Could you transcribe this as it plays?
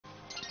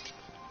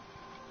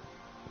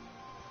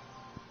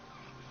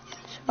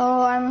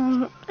So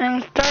I'm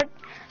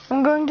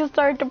going to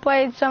start to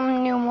play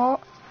some new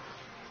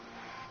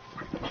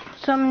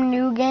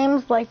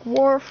games like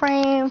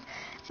Warframe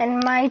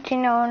and Mighty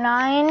No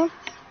 9.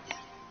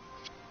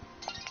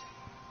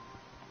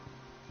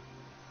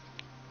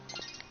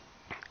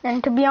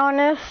 And to be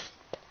honest,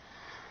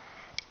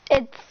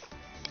 it's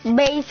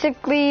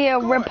basically a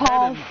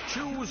ripoff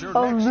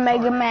of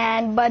Mega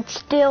Man, but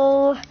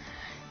still,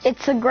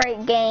 it's a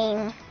great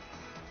game.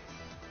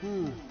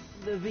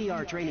 The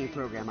VR training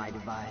program I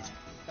devised.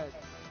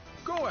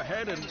 Go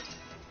ahead and...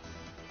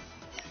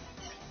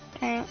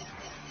 Okay.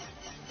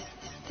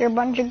 There are a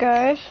bunch of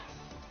guys.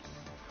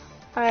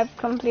 I've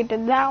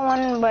completed that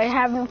one, but I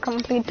haven't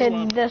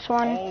completed this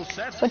one,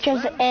 which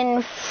is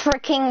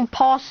freaking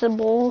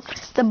possible.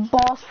 The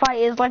boss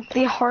fight is like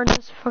the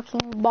hardest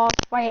fucking boss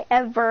fight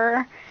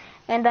ever,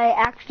 and I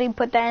actually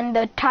put that in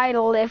the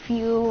title if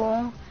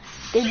you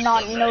did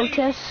not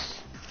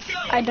notice.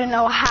 I don't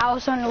know how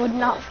someone would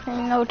not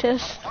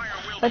notice,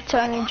 but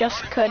someone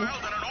just could.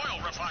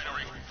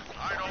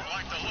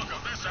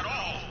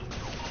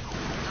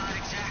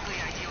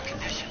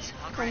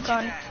 Oh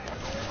god.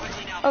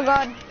 Oh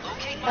god.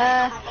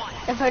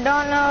 If I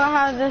don't know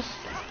how this...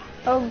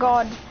 Oh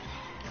god.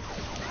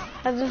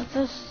 How does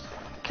this...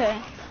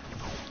 Okay.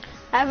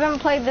 I haven't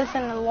played this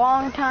in a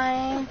long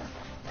time.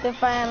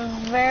 If I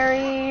am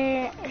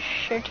very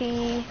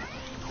shitty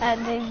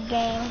at this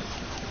game.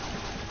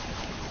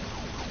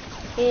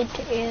 It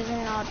is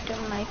not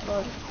my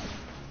fault.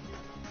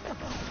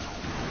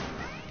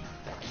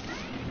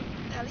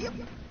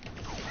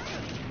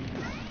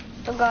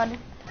 Oh god.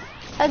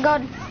 Oh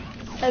god.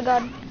 Oh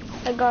god.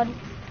 Oh god.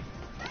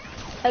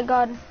 Oh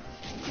god.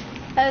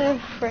 Oh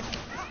frick.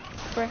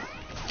 Frick.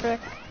 Frick.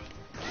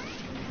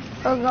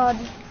 Oh god.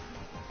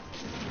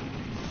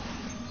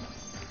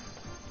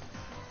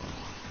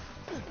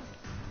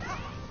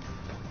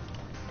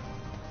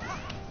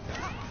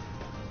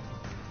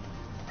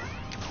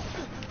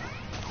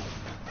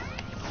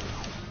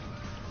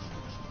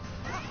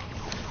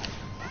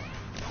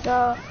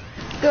 Go.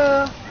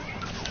 Go.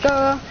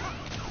 Go.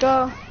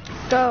 Go.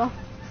 Go.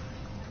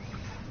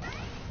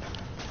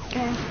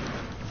 Okay.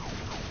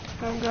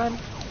 Oh god.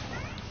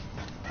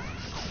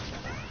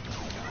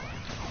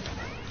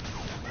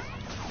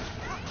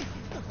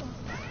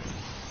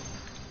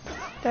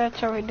 That's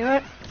how we do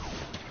it.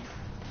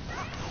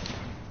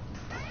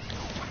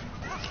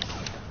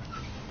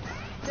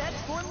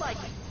 That's more like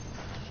it.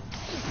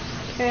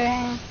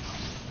 Okay.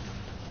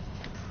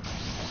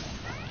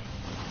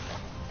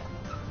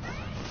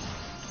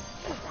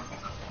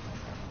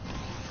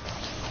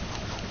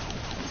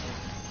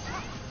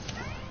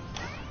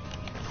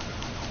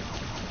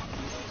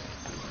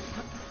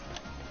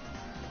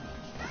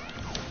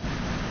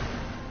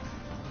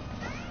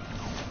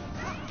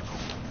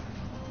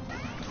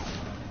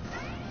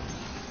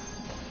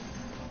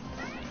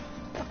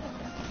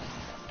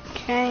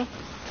 Okay.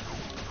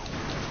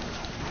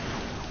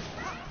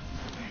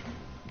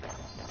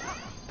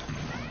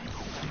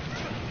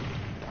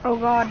 Oh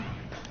god.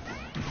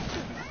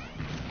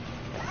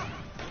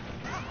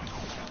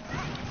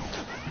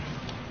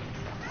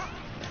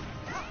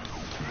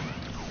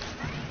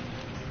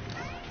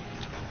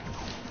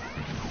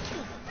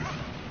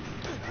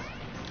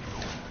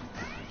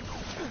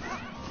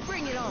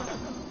 Bring it on.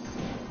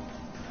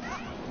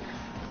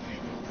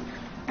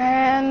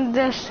 And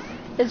this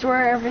is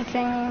where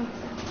everything...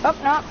 Oh,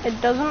 no,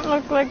 it doesn't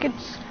look like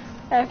it's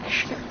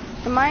actually...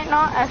 It might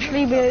not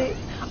actually be...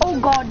 Oh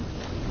god!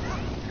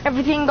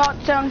 Everything got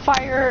set on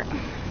fire.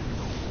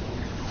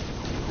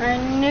 I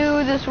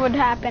knew this would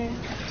happen.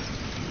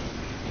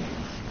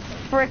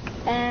 Frick,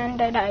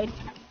 and I died.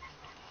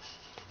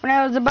 When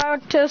I was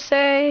about to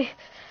say,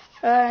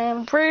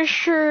 I'm pretty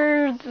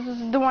sure this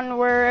is the one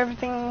where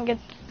everything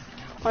gets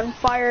on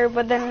fire,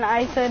 but then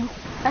I said,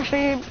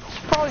 actually, it's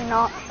probably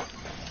not.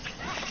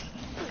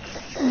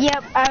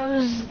 Yep,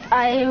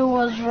 I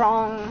was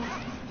wrong.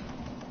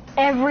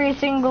 Every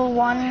single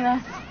one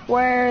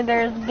where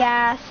there's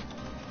gas,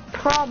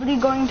 probably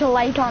going to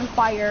light on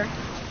fire.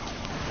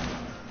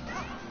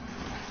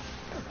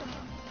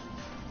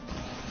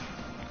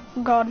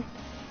 God,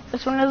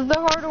 this one is the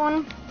hard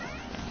one.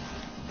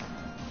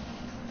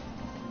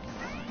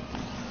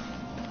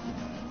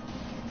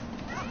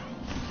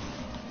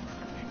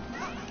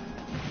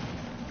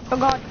 Oh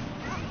God,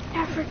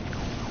 effort.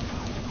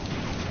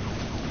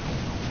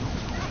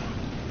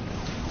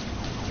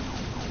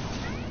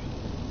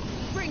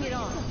 Bring it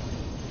on.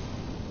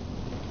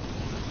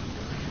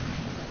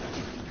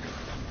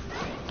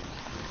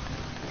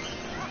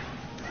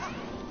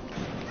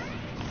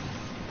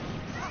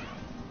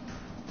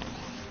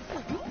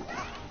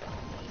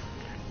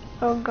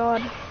 Oh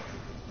God.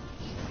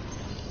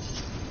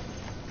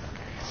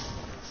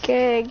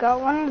 Okay, got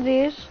one of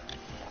these.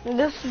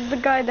 This is the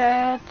guy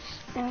that's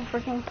in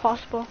freaking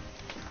possible.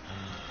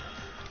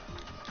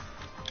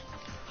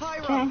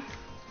 Okay.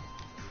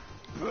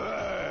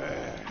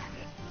 Burn.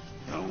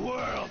 The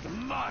world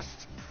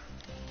must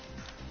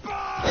burn.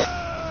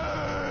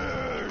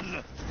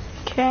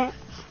 Okay.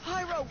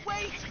 Pyro,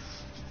 wait!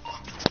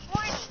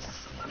 Wait!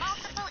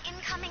 Multiple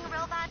incoming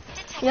robots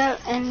detected. Yeah,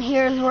 and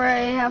here's where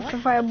I have to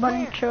fight a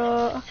bunch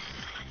of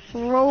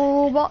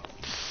robots.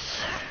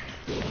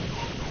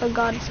 Oh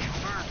god.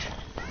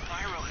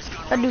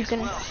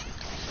 Hadouken.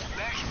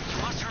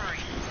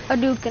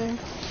 Hadouken.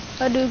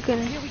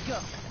 Hadouken. Here we go.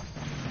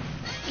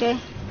 Okay.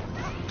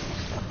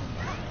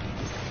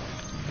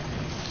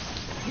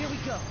 Here we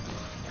go.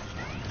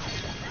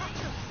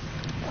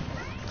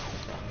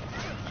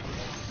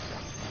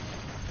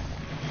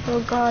 Oh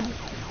god.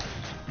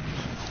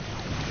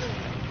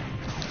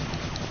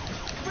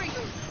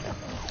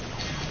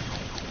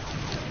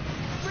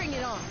 Bring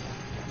it on.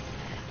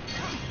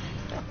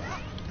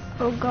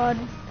 Oh god.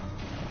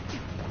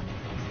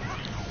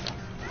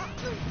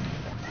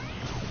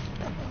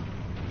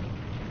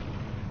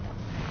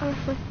 Oh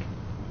frick.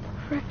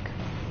 Frick.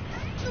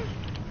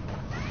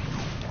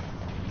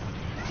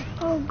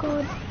 Oh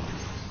god.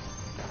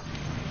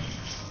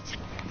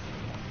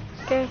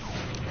 Okay.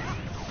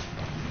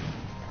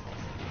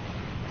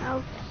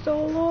 Out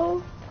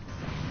solo.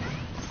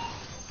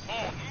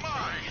 Oh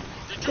my!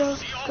 Did Go, you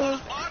see all go.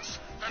 those bots?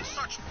 And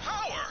such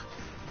power!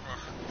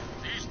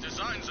 These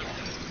designs of...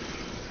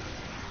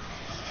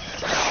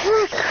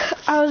 Frick.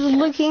 I was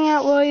looking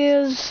at what he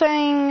was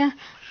saying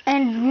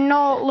and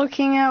not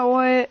looking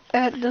at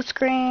the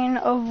screen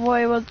of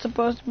what I was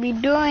supposed to be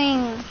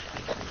doing.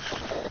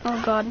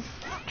 Oh god.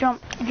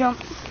 Jump,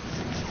 jump.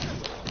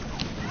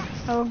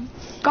 Oh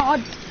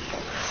god.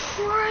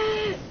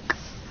 Frick.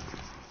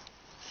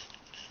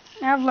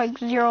 I have like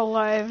 0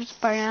 lives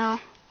by now.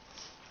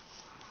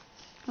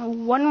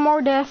 One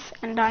more death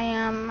and I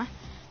am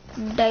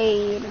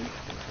dead.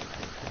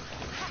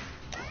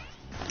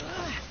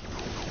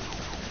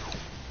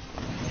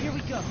 Here we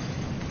go.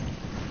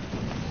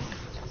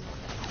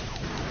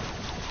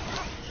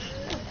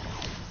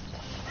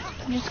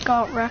 Just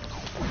got wrecked.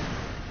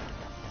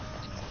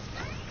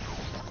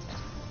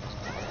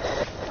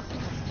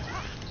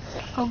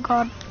 Oh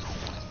god.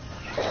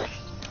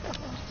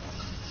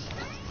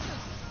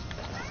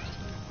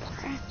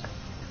 Frick.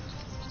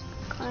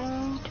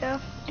 Kind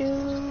of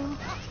do.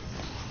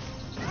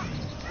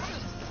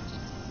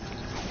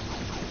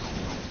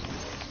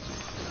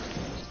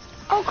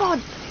 Oh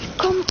god,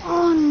 come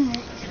on!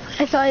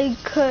 I thought I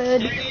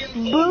could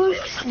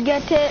boost,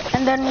 get it,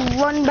 and then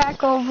run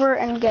back over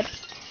and get it.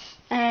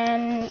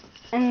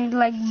 And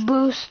like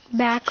boost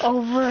back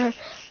over,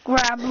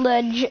 grab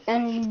ledge,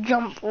 and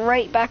jump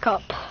right back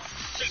up.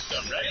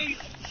 System ready?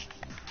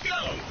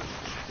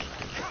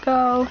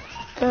 Go!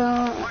 Go,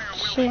 Why are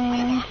see.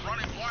 running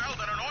wild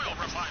at an oil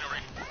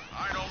refinery?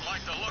 I don't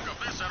like the look of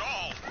this at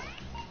all.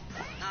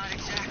 Not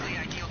exactly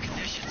ideal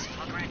conditions.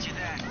 I'll grant you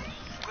that.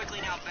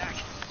 Quickly now back.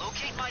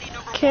 Locate mighty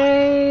number 1.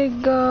 Okay,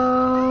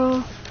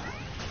 go.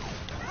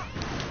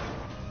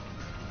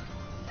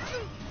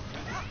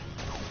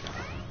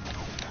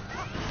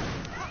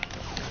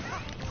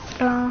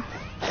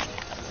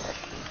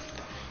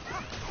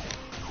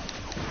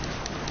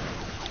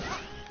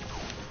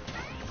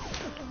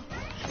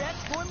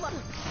 That's for luck.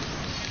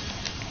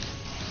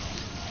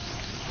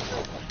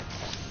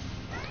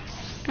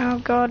 Oh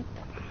god.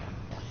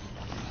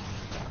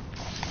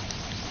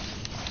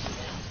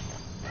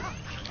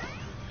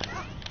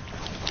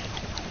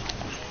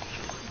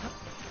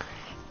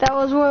 That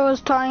was what I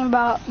was talking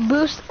about.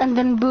 Boost and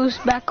then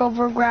boost back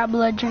over, grab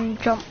ledge and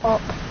jump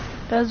up.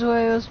 That's what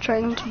I was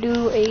trying to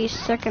do a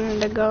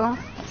second ago.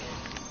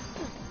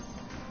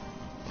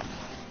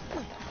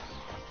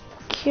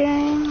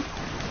 Okay.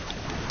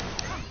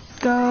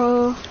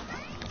 Go.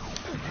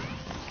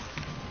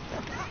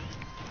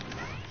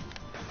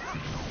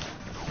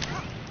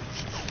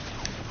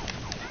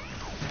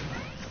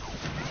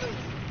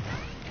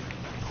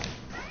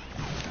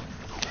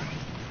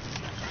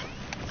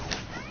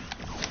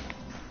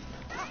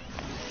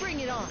 Bring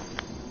it on.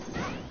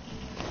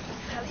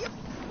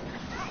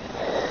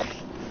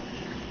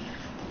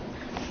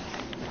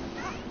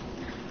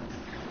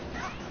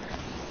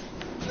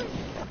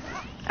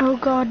 Oh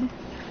god.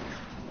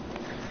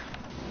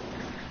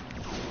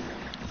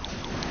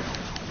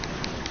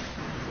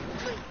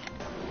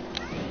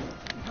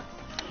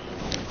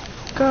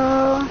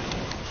 Go.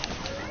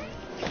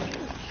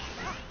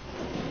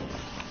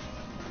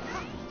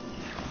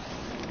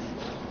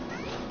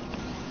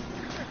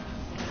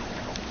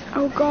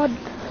 Oh god.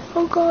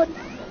 Oh god.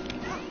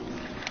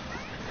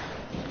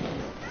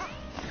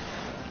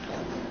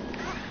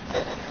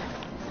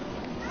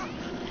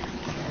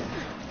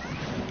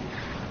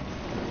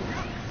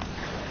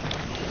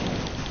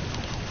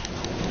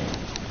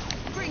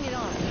 Bring it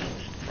on.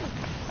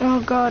 Oh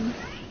god.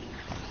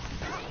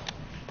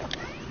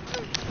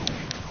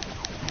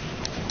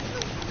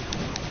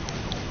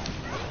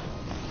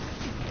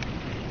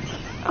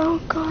 Oh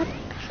god.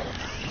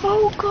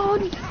 Oh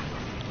god.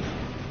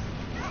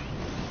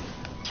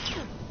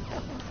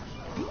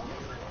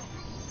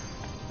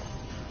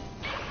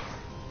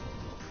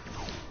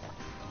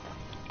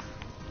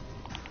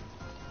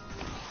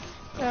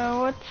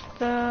 What's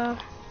the...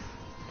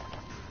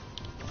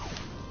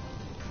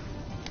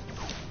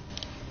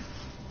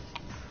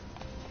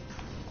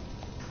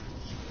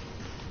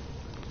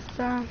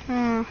 Is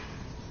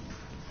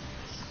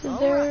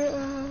there,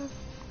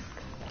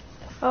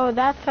 oh,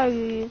 that's how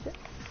you use it.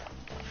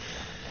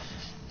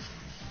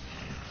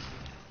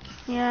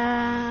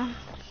 Yeah.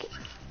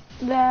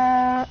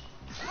 That.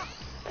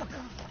 And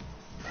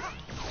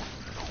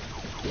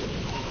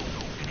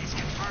it's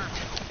confirmed.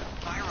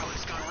 Pyro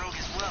has gone rogue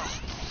as well.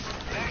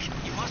 Beck,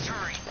 you must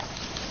hurry.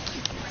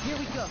 Here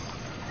we go.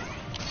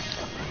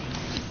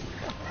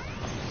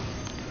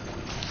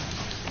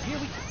 Here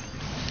we go.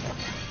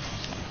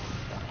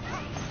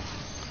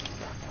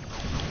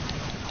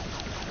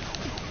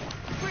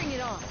 Bring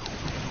it on.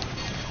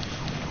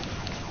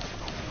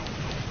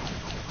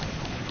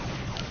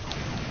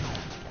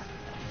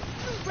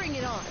 Bring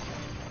it on.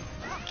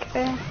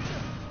 Okay.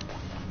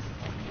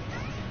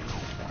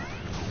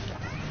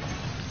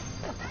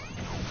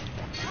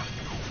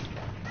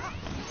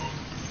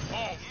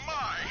 Oh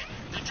my!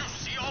 Did you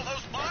see all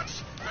those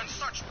bots? And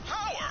such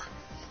power!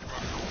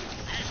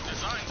 These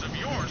designs of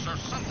yours are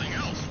something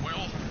else,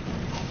 Will.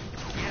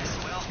 Yes,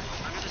 well,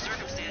 under the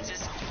circumstances,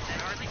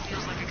 that hardly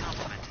feels like a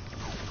compliment.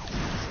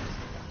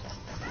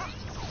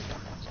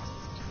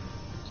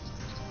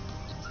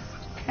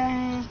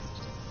 Okay.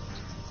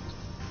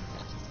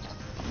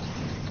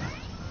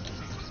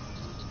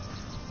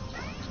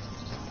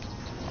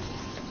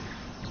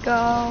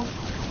 Go.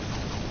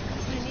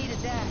 We needed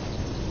that.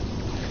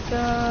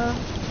 Go.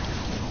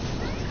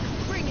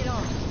 Bring it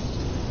on.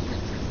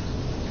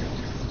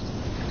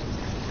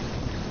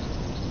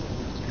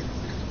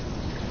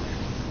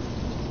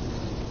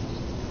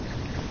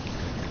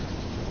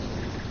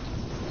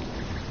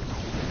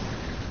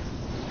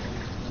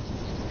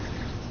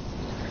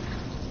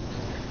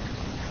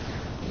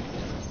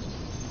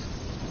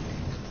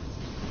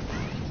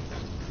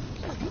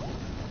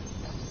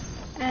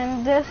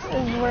 And this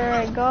is where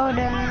I go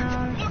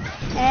down.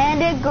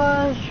 And it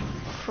goes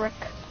frick.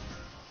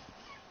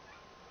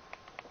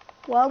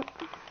 Well.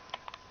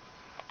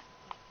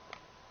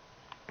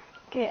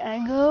 Okay,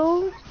 I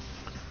go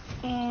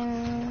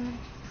and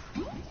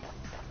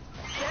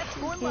That's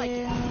more like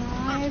it.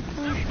 I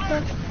push the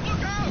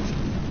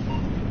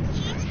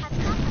Heat has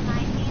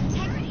compromised the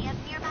integrity of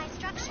nearby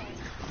structures.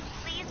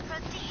 Please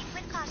proceed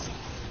with caution.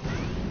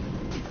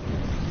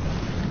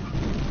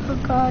 oh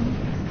god.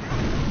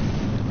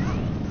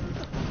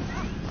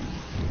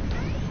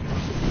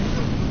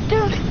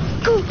 Dude,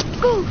 go,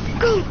 go,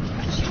 go,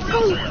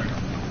 go.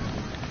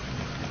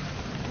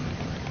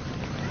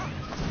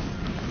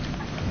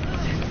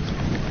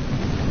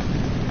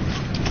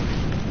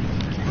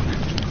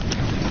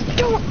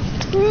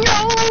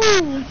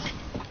 No!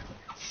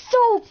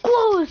 So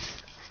close!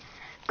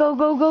 Go,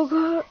 go, go,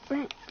 go.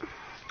 Wait,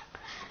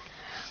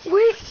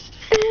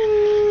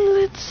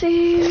 let's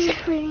see.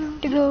 Waiting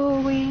to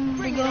go,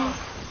 waiting to go.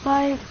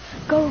 Live.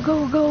 Go,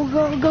 go, go,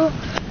 go, go.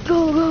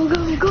 Go, go,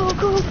 go, go,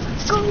 go.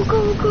 Go,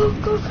 go, go,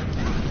 go.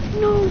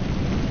 No,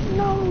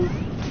 no.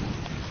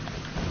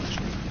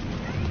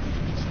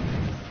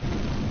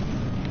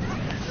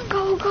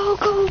 Go, go,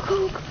 go,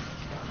 go.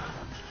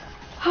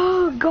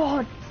 Oh,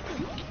 God.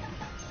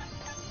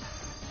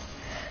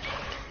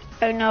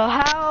 I don't know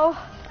how.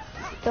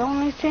 The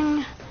only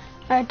thing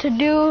I had to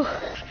do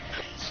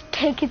is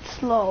take it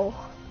slow.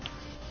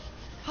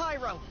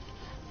 Pyro.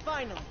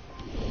 Finally.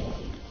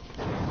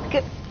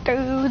 Get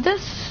through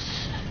this.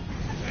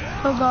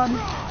 Oh god.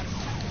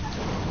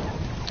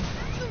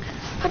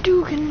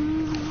 Hadouken.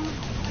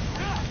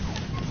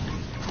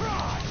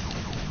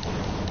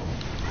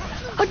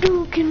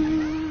 Hadouken.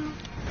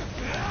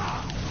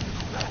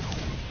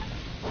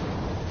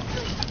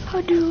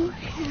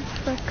 Hadouken.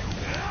 Frick.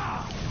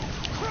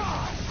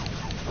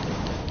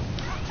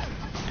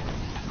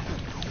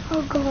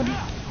 Oh god.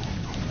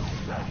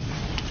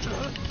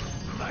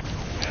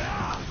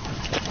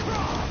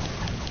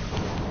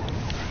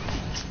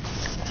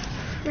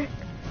 Frick.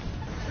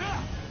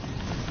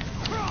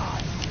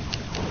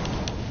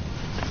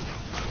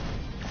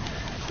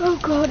 Oh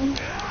god. Here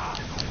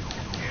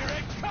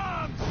it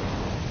comes!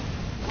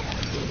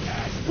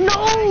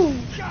 No!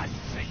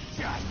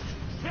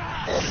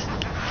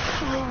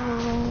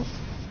 Oh,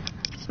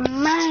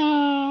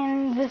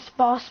 man, this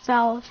boss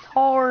battle is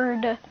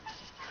hard.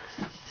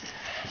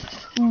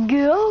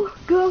 Go,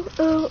 go,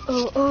 oh,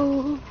 oh,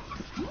 oh.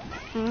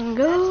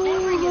 Go,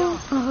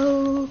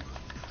 oh.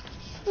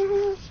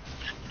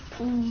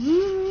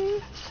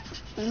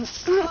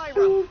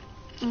 Pyro.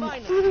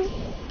 Finally.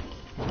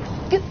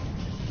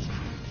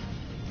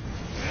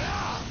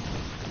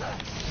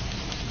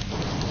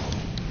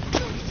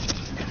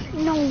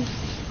 No.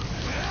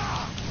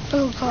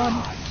 Oh god.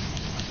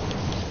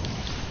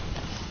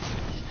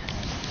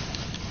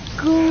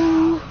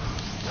 Go.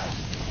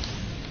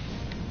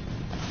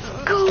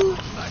 Go.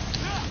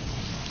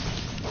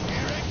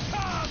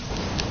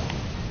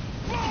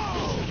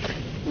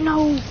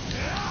 No.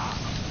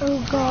 Oh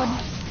god.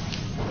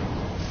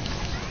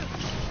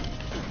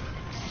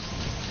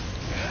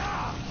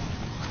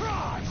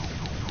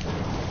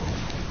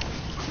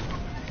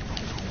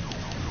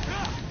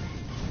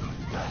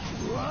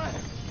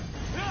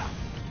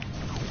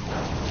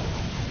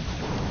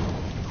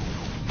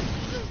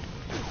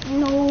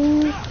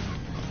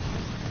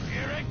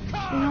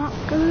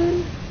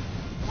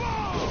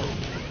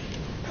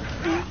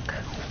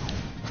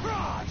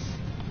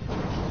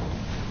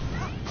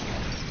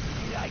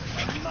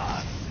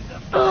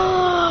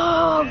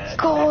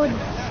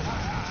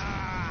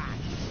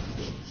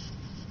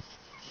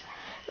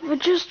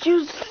 just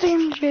used the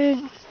same jig.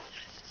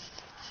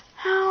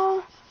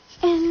 How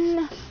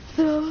in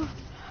the...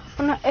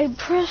 When I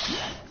press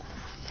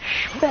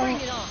Bring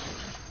space. it on.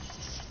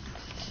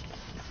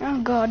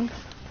 Oh god.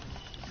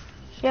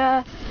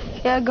 Yeah,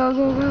 go, go,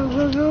 go,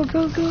 go, go,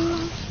 go, go.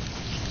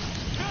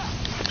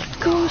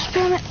 Go,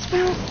 spam it,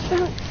 spam it,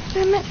 spam it,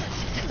 spam it.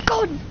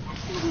 God!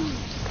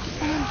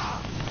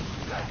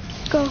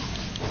 Go.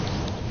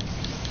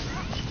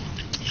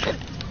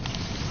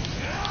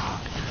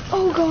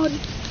 Oh god.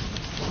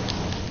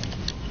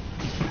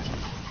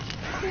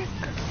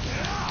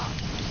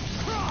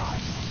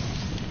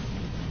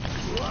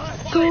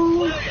 Go.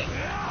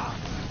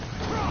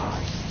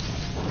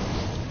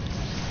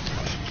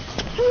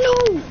 No!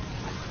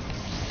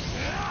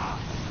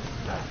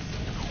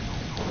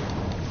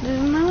 This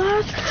is my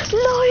last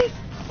life!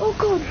 Oh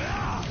god!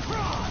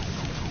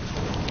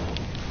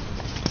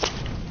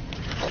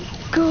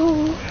 Go!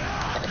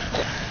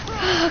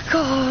 Oh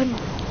god!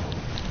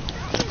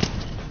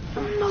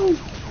 No!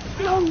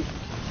 No!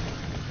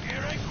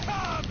 Here it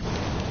comes!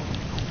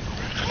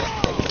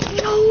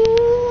 No!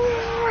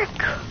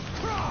 Rick!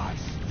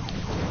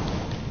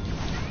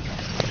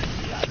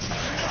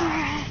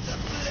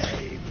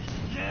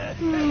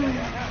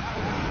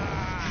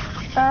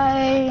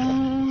 I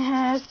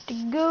have to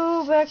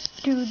go back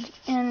to the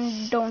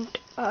end, don't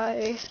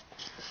I?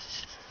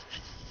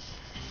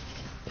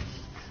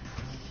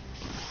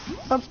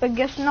 Oh, I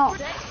guess not.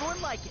 That's more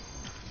like it.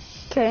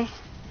 Okay.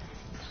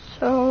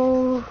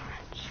 So,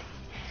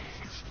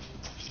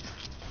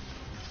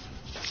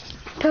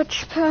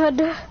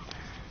 touchpad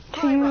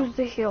to use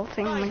the heal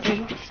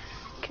thingamajig.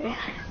 Okay,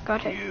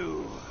 got it.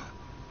 You.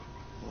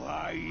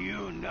 Why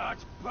you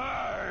not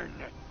burn?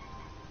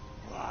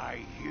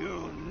 Why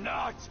you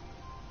not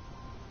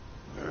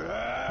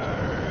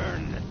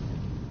burn?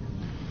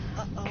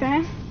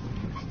 Okay.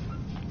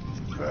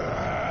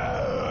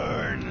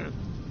 Burn!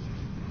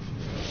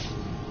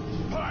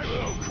 I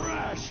will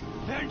crash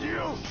and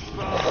you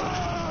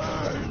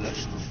burn!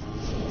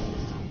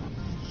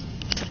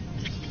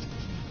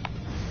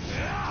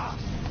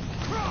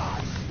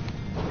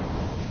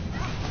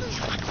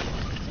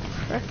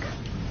 Frick.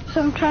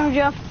 Sometimes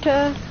you have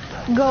to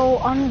go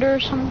under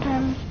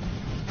sometimes.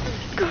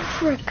 Go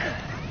frick.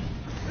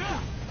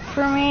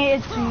 For me,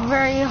 it's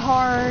very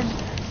hard.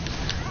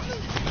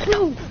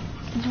 No!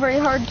 It's very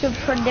hard to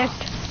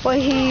predict what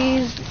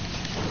he's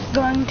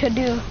going to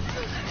do.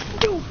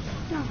 No!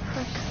 No,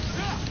 frick.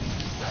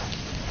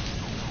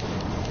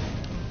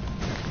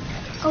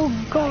 Oh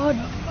god.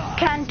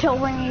 Can't tell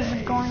when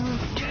he's going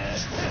to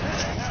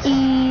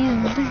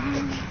ease.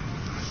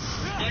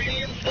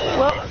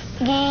 Well,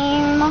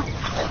 game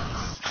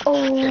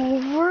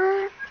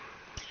over.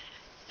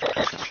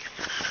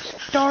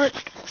 Start.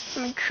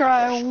 Let me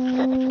try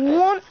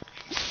once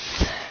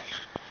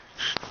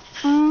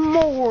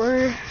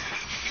more.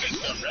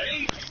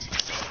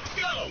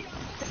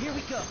 Here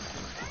we go. A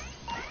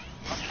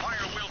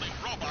fire-wielding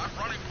robot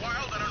running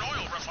wild at an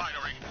oil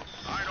refinery.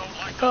 I don't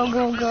like Go, the go,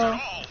 look of this go. at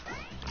all.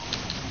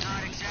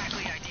 Not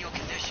exactly ideal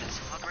conditions,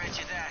 I'll grant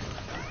you that.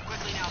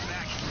 Quickly now,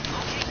 back.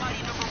 Locate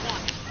mighty number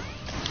 1.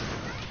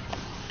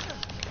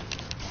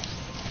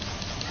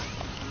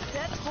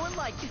 That's more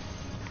like it.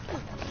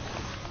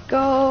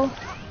 Go.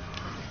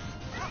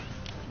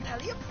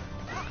 Alley-oop.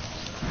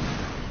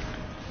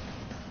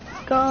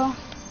 Go.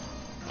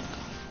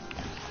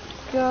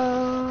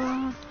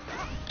 Go.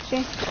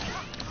 See?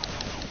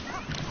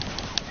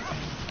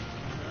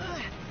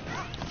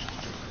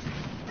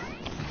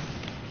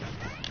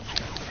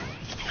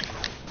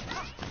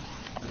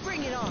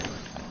 Bring it on.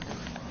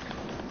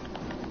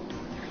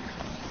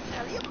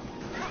 Alley-oop.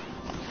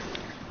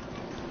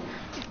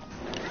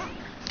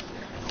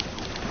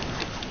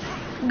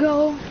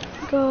 Go.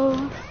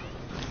 Go.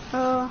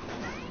 Go.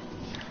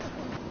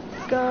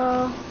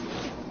 Go.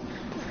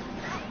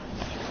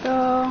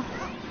 Go.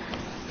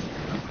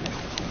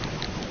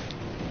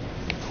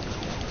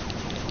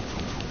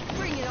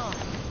 Bring it on.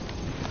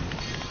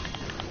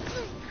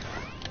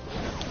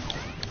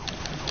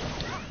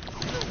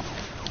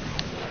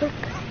 Frick.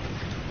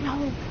 No.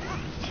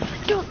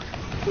 Don't.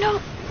 No.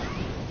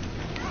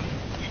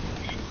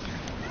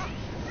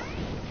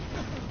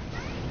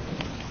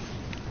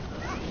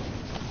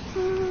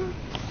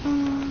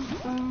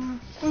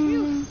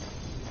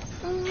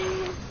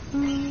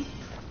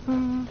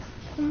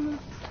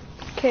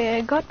 Okay,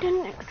 I got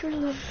an extra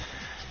life.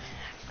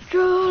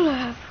 Extra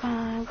life.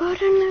 I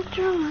got an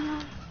extra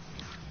life.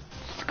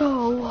 Let's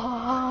go.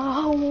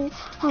 Oh,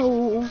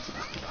 oh.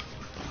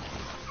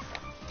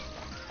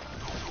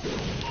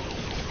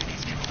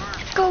 It's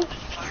confirmed. Go.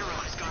 Pyro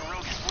has gone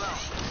rogue as well.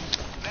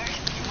 Beck,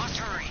 you must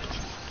hurry.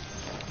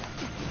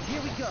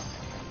 Here we go.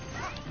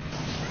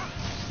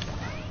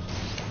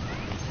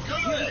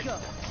 Here we go.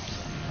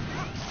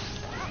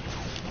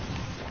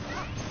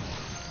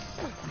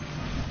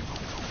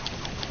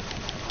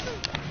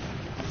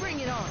 Bring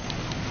it on.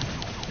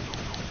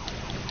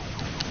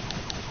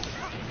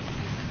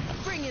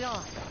 Bring it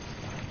on.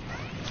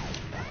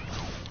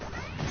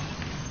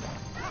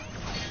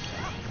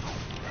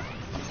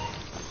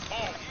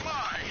 Oh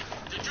my!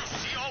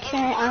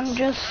 Okay, I'm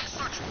just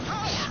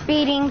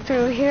speeding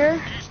through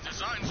here. These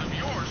designs of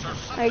yours are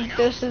something Like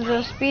this is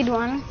a speed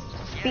run.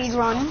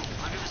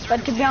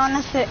 But to be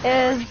honest, it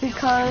is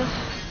because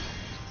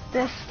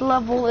this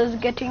level is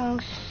getting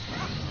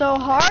so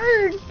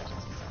hard.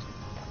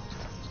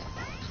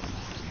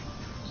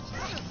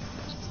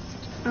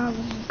 Oh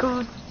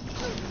god.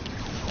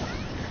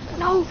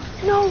 No,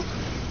 no.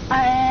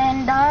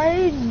 And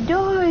I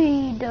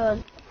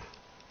died.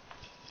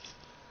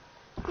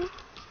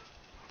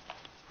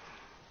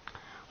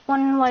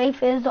 One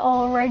life is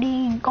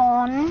already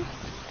gone.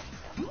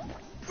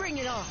 Bring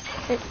it on.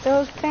 Hit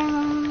those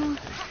things.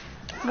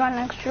 Got an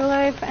extra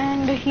life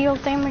and a heal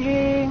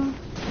damaging.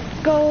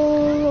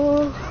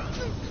 Go.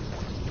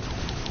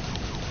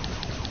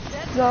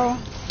 Go.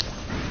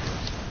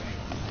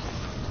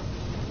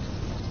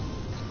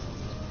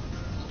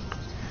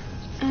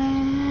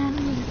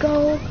 And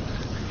go.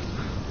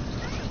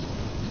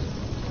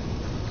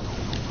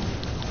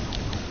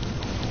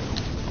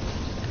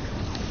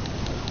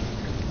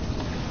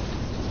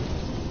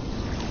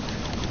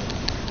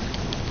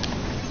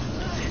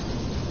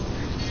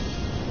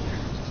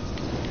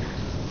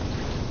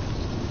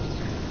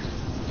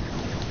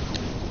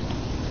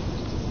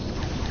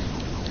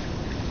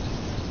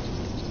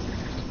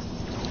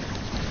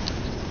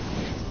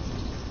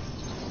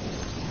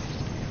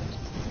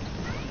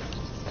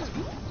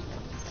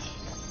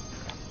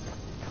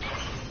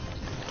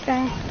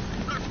 Okay.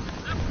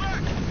 Get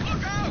back!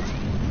 Look out!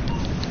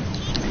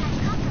 Heat has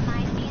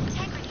compromised the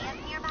integrity of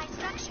nearby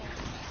structures.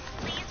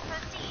 Please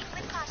proceed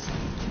with caution.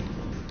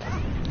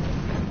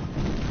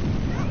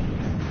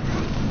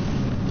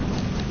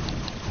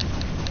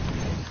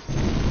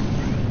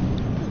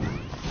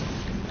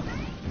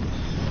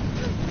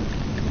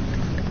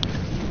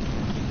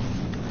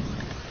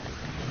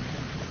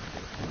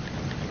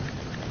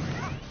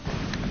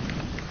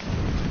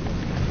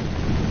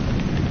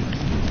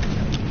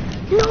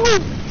 No!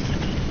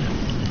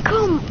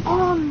 Come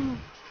on!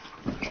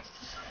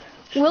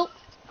 Well,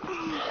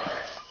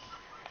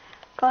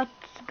 let's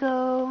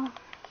go.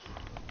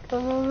 Go,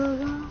 go, go,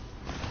 go.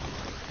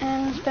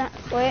 And start.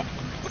 Wait.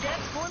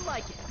 That's more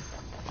like it.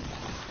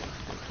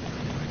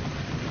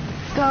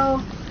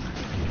 Go.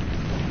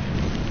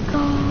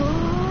 Go.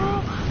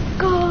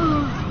 Go.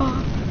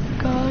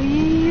 Go,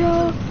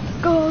 yeah.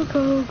 Go,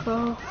 go,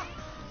 go.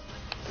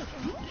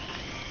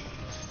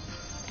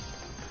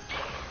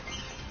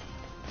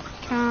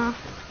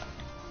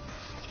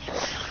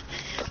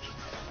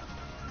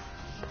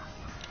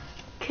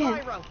 Okay.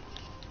 Pyro.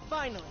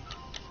 Finally.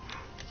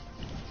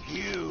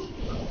 You.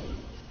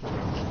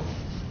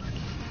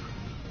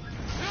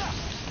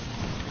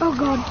 Oh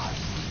god.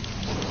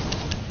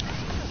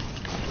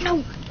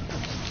 No.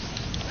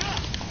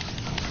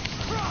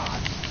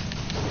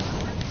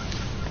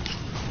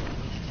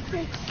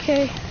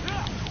 Okay.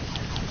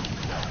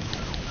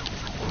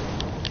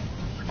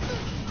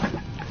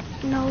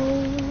 No.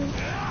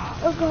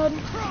 Oh god.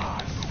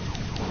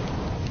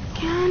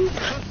 Can't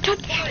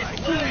touch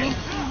the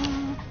wall.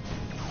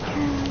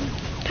 Can't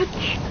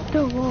touch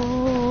the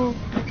wall.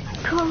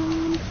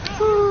 Come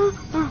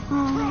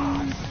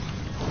on.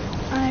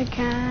 I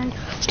can't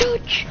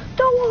touch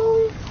the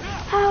wall.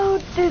 How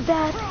did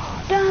that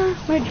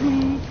damage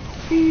me?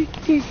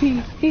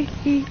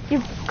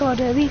 You've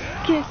gotta be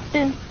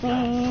kidding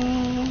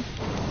me.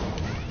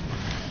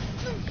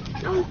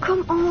 Oh,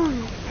 come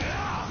on.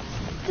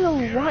 Still,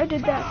 why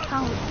did that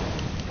count?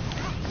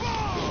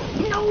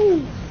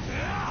 No!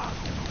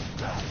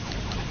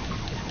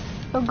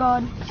 Oh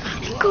god.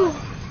 Go!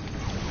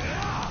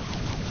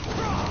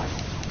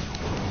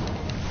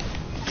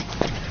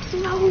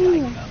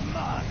 No!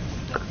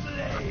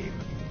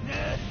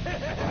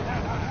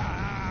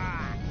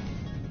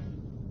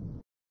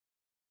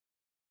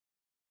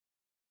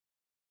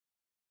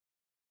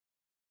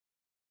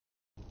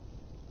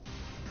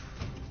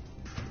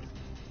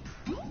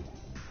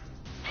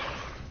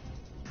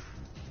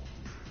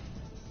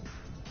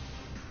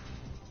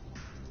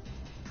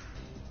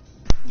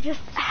 Just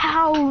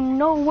how?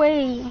 No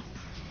way.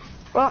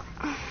 Well,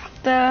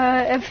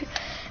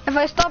 if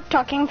I stop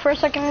talking for a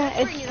second,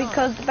 it's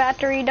because the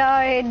battery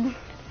died,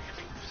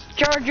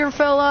 charger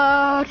fell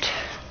out,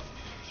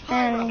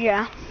 and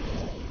yeah.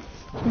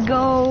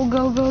 Go,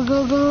 go, go,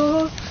 go,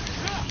 go.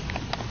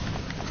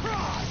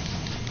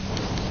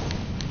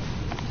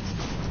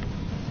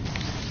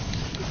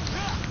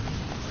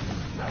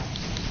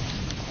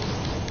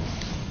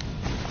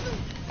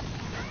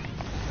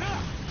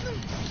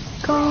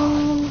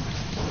 Go.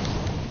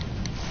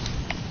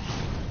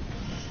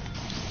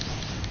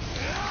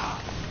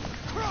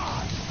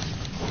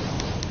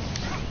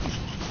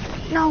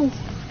 No.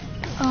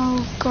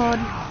 Oh god.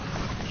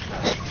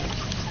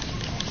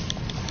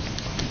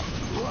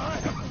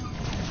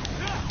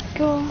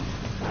 Go.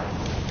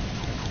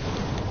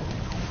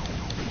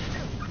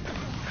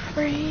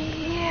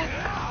 Freak.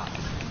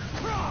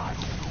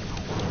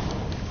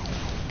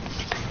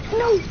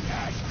 No.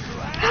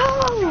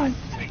 How?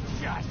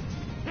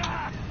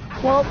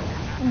 Well,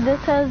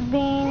 this has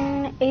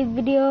been a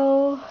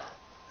video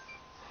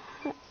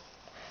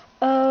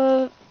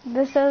of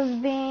This has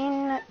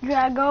been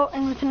Drago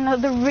and with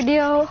another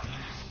video.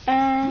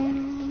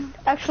 And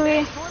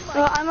actually,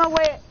 I'm gonna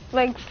wait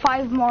like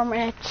 5 more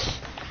minutes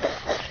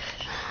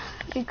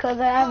because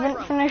I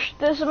haven't finished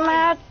this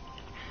map,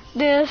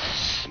 this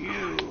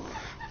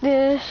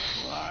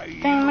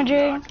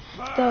thingamajig,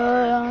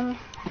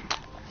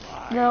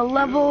 the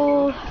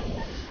level,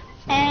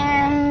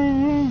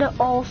 and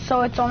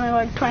also it's only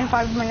like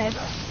 25 minutes,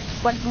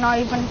 but not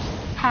even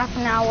half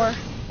an hour.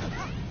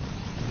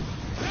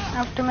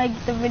 I have to make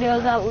the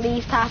videos at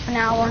least half an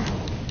hour.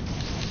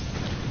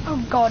 Oh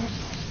god.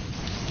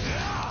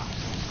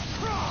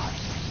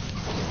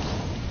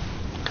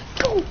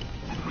 Go!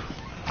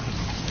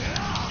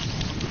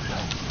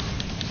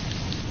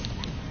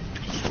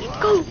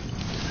 Go!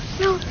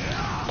 No!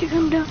 Take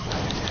him down.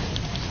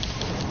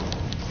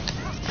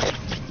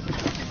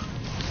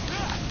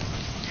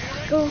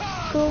 Go,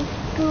 go,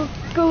 go,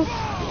 go.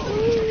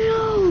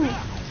 No!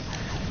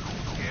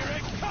 Here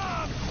it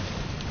comes!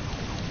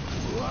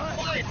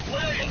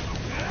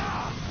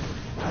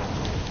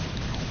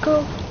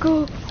 Go,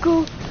 go,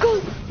 go,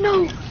 go!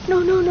 No! No,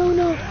 no, no,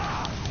 no!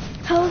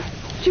 Health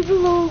super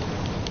low.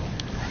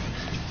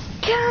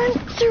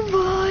 Can't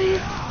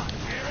survive!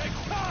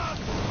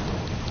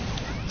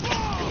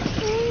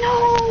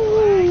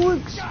 No!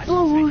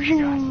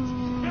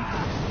 Explosion!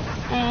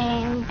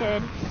 And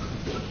dead.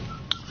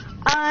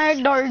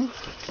 I died.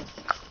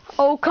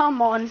 Oh,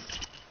 come on.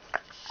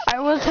 I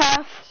was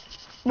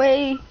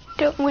halfway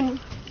to winning.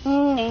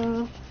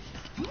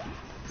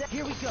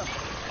 Here we go.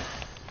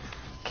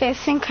 Okay, I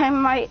think I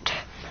might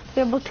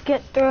be able to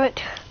get through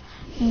it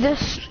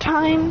this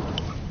time.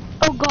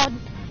 Oh god.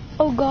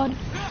 Oh god.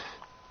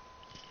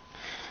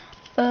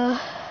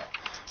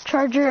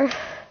 Charger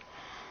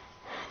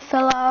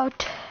fell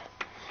out.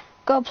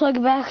 Go plug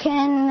it back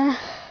in.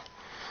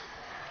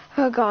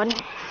 Oh god.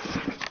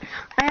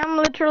 I am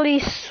literally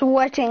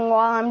sweating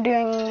while I'm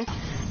doing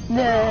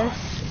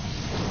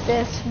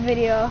this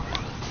video.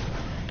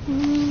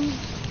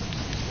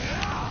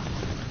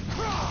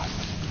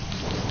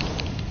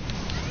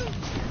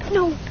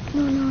 No,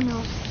 no, no,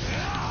 no.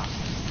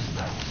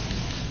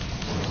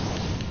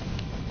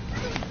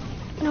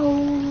 No.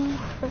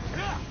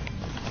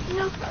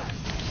 No.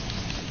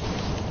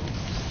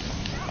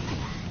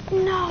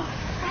 No.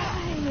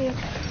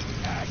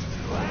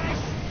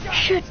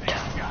 Shit.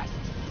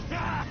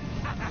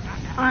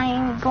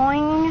 I'm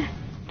going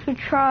to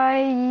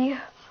try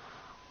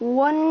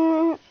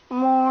one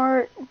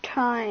more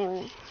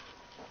time.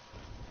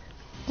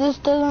 This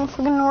doesn't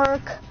freaking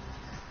work.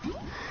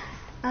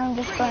 I'm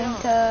just going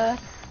to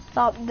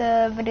stop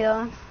the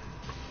video.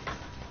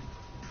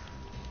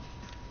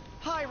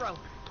 Pyro.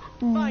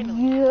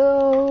 Finally.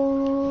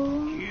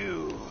 Yo.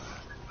 You.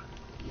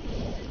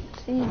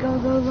 See, go,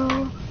 go,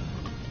 go.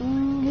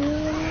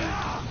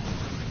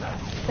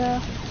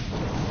 Yeah.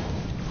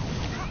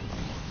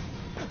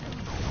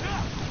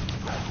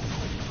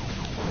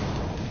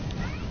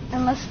 I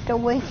must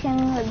awaken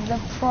the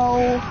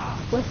pro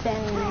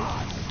within me.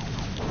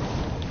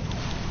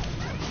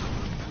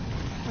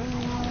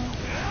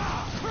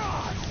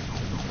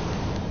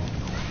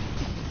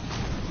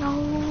 No,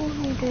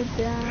 he did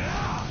that.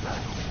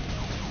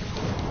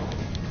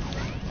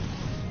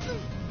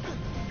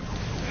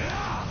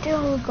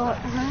 Still got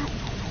hurt.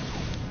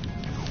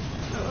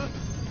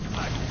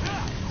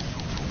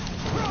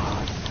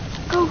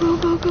 Go, go,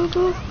 go, go,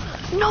 go.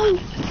 No!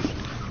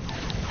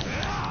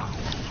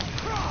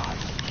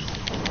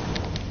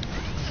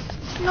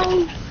 No!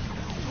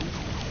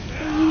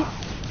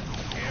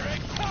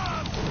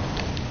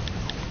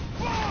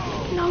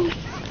 No!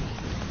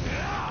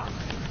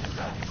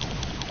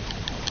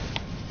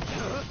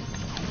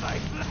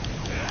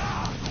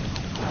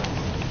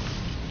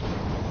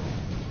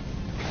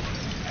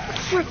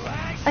 Frick.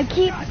 I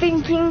keep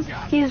thinking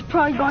he's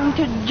probably going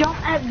to jump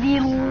at the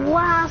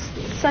last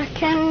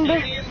second,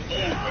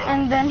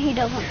 and then he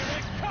doesn't.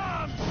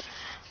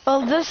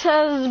 Well, this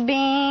has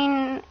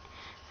been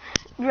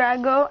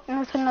Drago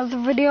with another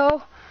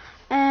video,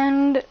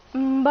 and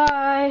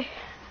bye.